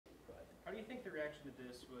reaction to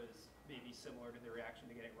this was maybe similar to the reaction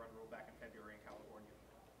to getting run rule back in February in California?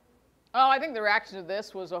 Oh, I think the reaction to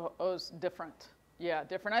this was different. Yeah,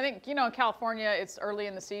 different. I think, in California, it's early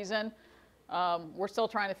in the season. We're still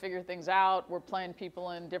trying to figure things out. We're playing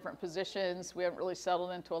people in different positions. We haven't really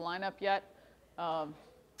settled into a lineup yet.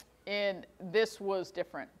 And this was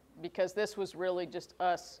different because this was really just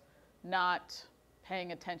us not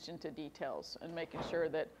paying attention to details and making sure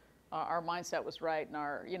that our mindset was right and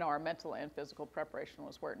our mental and physical preparation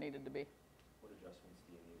was where it needed to be. What adjustments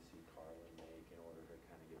do you need to see Carlin make in order to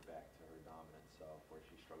kind of get back to her dominant self where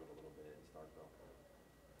she struggled a little bit in Starkville?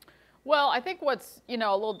 Well, I think what's a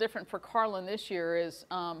little different for Carlin this year is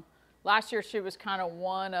last year she was kind of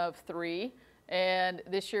one of three, and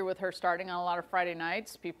this year with her starting on a lot of Friday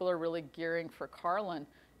nights, people are really gearing for Carlin.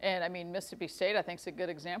 And I mean, Mississippi State I think is a good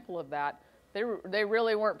example of that. They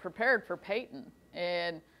really weren't prepared for Peyton,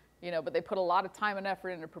 and but they put a lot of time and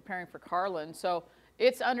effort into preparing for Carlin. So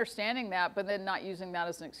it's understanding that, but then not using that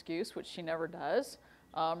as an excuse, which she never does.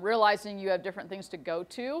 Realizing you have different things to go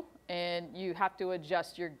to, and you have to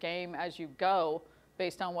adjust your game as you go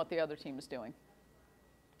based on what the other team is doing.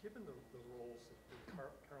 Given the roles that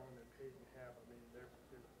Carlin and Peyton have, I mean,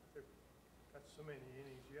 they've got so many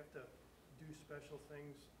innings. You have to do special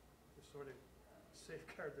things to sort of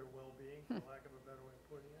safeguard their well-being, for lack of a better way of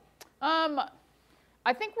putting it.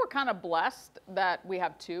 I think we're kind of blessed that we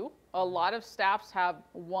have two. A lot of staffs have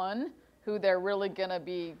one who they're really going to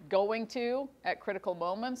be going to at critical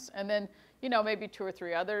moments, and then maybe two or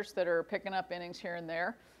three others that are picking up innings here and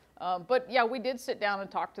there. But yeah, we did sit down and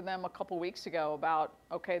talk to them a couple weeks ago about,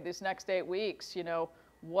 okay, these next 8 weeks,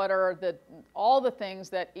 what are all the things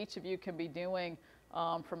that each of you can be doing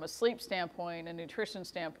from a sleep standpoint, a nutrition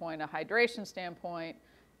standpoint, a hydration standpoint,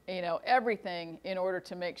 everything in order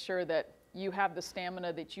to make sure that you have the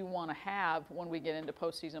stamina that you want to have when we get into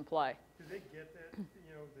postseason play. Do they get that,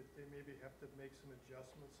 that they maybe have to make some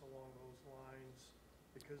adjustments along those lines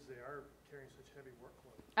because they are carrying such heavy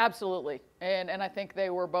workload? Absolutely. And I think they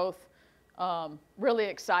were both really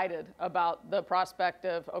excited about the prospect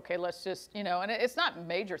of, okay, let's just, and it's not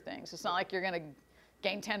major things. It's not like you're going to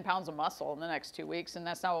gain 10 pounds of muscle in the next 2 weeks, and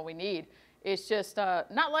that's not what we need. It's just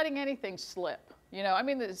not letting anything slip.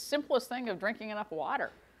 The simplest thing of drinking enough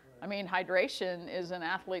water. I mean, hydration is an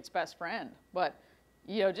athlete's best friend, but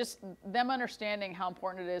just them understanding how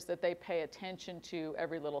important it is that they pay attention to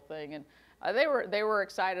every little thing, and they were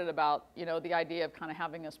excited about the idea of kind of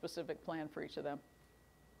having a specific plan for each of them.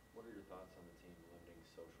 What are your thoughts on the team limiting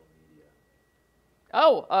social media?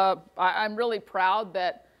 I'm really proud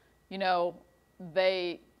that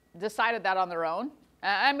they decided that on their own.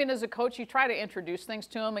 I mean, as a coach, you try to introduce things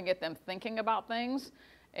to them and get them thinking about things.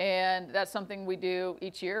 And that's something we do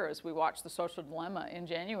each year as we watch The Social Dilemma in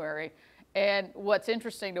January. And what's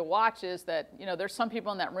interesting to watch is that, there's some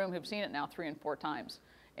people in that room who've seen it now 3 and 4 times.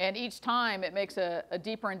 And each time it makes a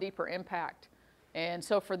deeper and deeper impact. And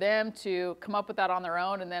so for them to come up with that on their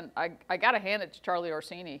own, and then I got to hand it to Charlie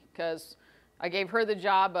Orsini, because I gave her the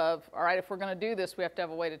job of, all right, if we're going to do this, we have to have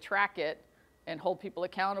a way to track it and hold people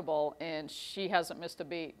accountable. And she hasn't missed a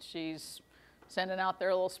beat. She's sending out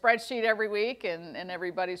their little spreadsheet every week, and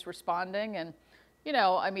everybody's responding. And,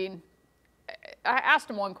 I asked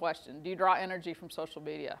them one question: do you draw energy from social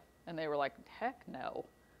media? And they were like, heck no.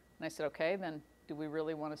 And I said, okay, then do we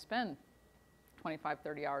really want to spend 25,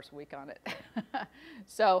 30 hours a week on it?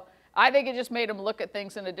 So I think it just made them look at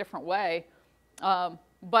things in a different way.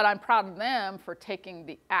 But I'm proud of them for taking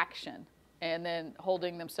the action and then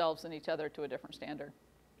holding themselves and each other to a different standard.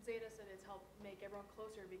 Zeta said it's helped make everyone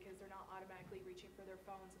closer because they're not automatically reaching for their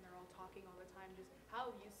phones and they're all talking all the time. Just how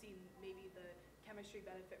have you seen maybe the chemistry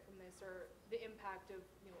benefit from this, or the impact of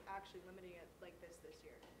actually limiting it like this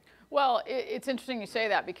year? Well, it's interesting you say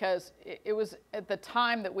that, because it was at the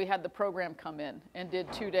time that we had the program come in and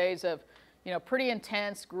did 2 days of pretty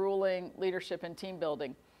intense, grueling leadership and team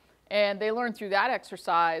building. And they learned through that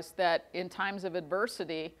exercise that in times of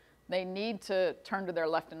adversity, they need to turn to their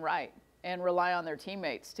left and right and rely on their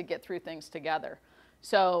teammates to get through things together.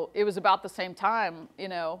 So it was about the same time,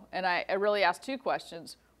 and I really asked 2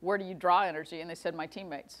 questions. Where do you draw energy? And they said, my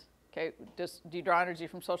teammates. Okay, do you draw energy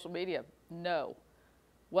from social media? No.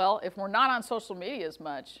 Well, if we're not on social media as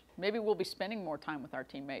much, maybe we'll be spending more time with our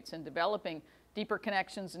teammates and developing deeper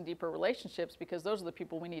connections and deeper relationships, because those are the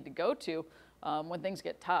people we need to go to when things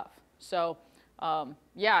get tough. So,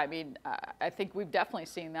 yeah, I think we've definitely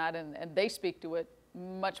seen that, and they speak to it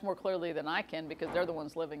much more clearly than I can, because they're the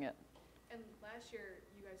ones living it. And last year,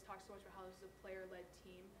 you guys talked so much about how this is a player-led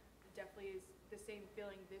team. It definitely is the same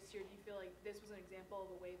feeling this year. Do you feel like this was an example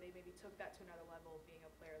of a way they maybe took that to another level, being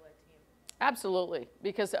a player-led team? Absolutely,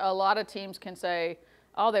 because a lot of teams can say,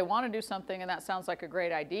 oh, they want to do something and that sounds like a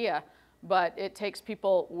great idea, but it takes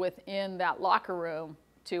people within that locker room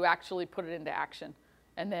to actually put it into action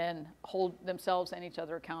and then hold themselves and each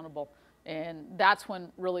other accountable. And that's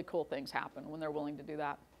when really cool things happen, when they're willing to do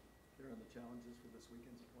that. Here are the challenges for this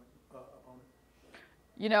weekend's opponent.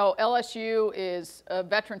 You know, LSU is a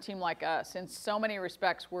veteran team like us. In so many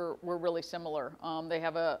respects, we're really similar. They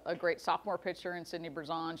have a great sophomore pitcher in Sydney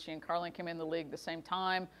Berzon. She and Carlin came in the league the same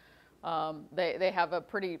time. They have a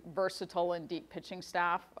pretty versatile and deep pitching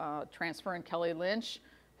staff. Transfer in Kelly Lynch,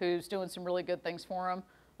 who's doing some really good things for them.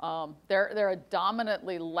 They're a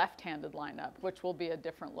dominantly left-handed lineup, which will be a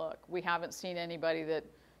different look. We haven't seen anybody that,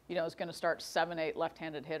 you know, is going to start 7, 8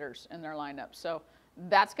 left-handed hitters in their lineup. So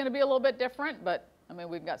that's going to be a little bit different, but I mean,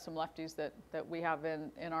 we've got some lefties that we have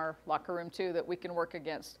in our locker room too that we can work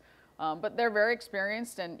against. But they're very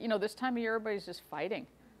experienced, and you know, this time of year, everybody's just fighting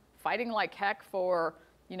like heck for,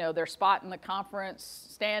 you know, their spot in the conference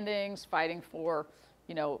standings, fighting for,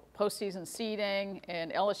 you know, postseason seeding.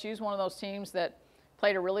 And LSU is one of those teams that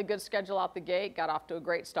played a really good schedule out the gate, got off to a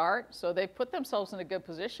great start. So they've put themselves in a good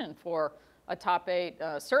position for a top 8,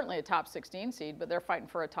 certainly a top 16 seed, but they're fighting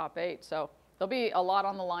for a top 8. So there'll be a lot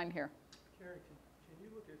on the line here. Karen, can you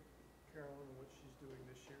look at Carolyn and what she's doing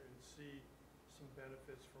this year and see some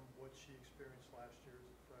benefits from what she experienced last year as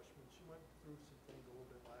a freshman? She went through some things a little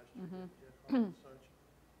bit last year, get hurt and such.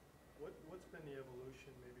 What's been the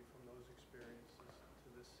evolution maybe from those experiences to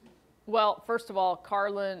this season? Well, first of all,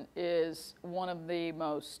 Carlin is one of the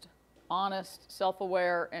most honest,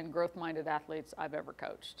 self-aware, and growth-minded athletes I've ever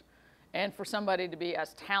coached. And for somebody to be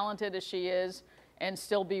as talented as she is and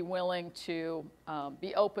still be willing to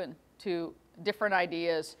be open to different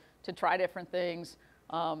ideas, to try different things,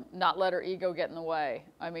 not let her ego get in the way.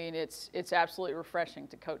 I mean, it's absolutely refreshing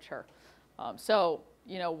to coach her. So,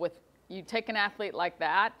 you know, with you take an athlete like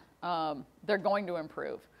that, they're going to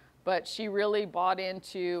improve. But she really bought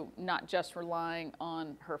into not just relying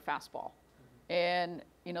on her fastball. And,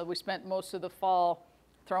 you know, we spent most of the fall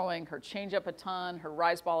throwing her changeup a ton, her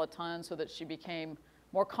rise ball a ton, so that she became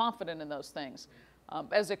more confident in those things.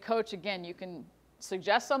 As a coach, again, you can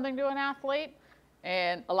suggest something to an athlete,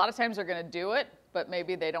 and a lot of times they're going to do it, but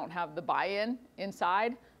maybe they don't have the buy-in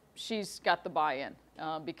inside. She's got the buy-in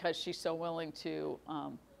because she's so willing to,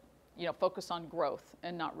 you know, focus on growth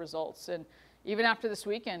and not results. And even after this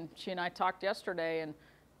weekend, she and I talked yesterday, and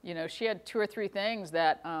you know, she had 2 or 3 things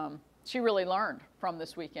that she really learned from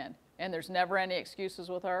this weekend. And there's never any excuses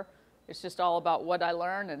with her. It's just all about what I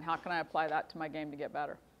learned and how can I apply that to my game to get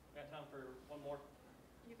better. Got time for one more.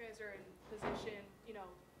 You guys are in position, you know,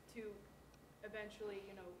 to eventually,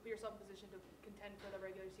 you know, put yourself in position to contend for the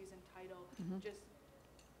regular season title. Just,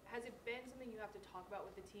 has it been something you have to talk about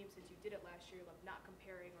with the team since you did it last year, like not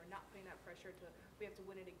comparing or not putting that pressure to, we have to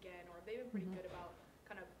win it again, or have they been pretty good about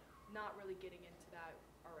kind of not really getting into that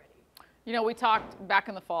already? You know, we talked back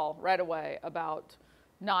in the fall right away about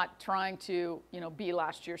not trying to, you know, be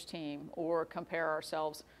last year's team or compare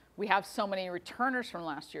ourselves. We have so many returners from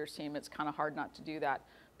last year's team, it's kind of hard not to do that.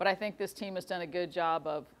 But I think this team has done a good job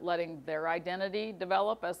of letting their identity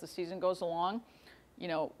develop as the season goes along. You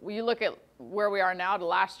know, when you look at where we are now to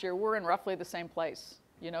last year, we're in roughly the same place,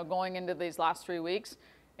 you know, going into these last 3 weeks.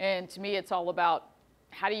 And to me, it's all about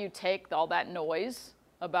how do you take all that noise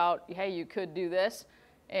about, hey, you could do this,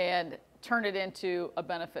 and turn it into a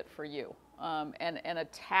benefit for you, and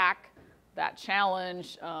attack that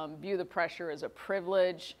challenge, view the pressure as a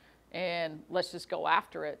privilege, and let's just go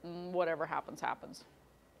after it, and whatever happens, happens.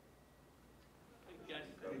 Thank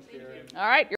you, guys. All right.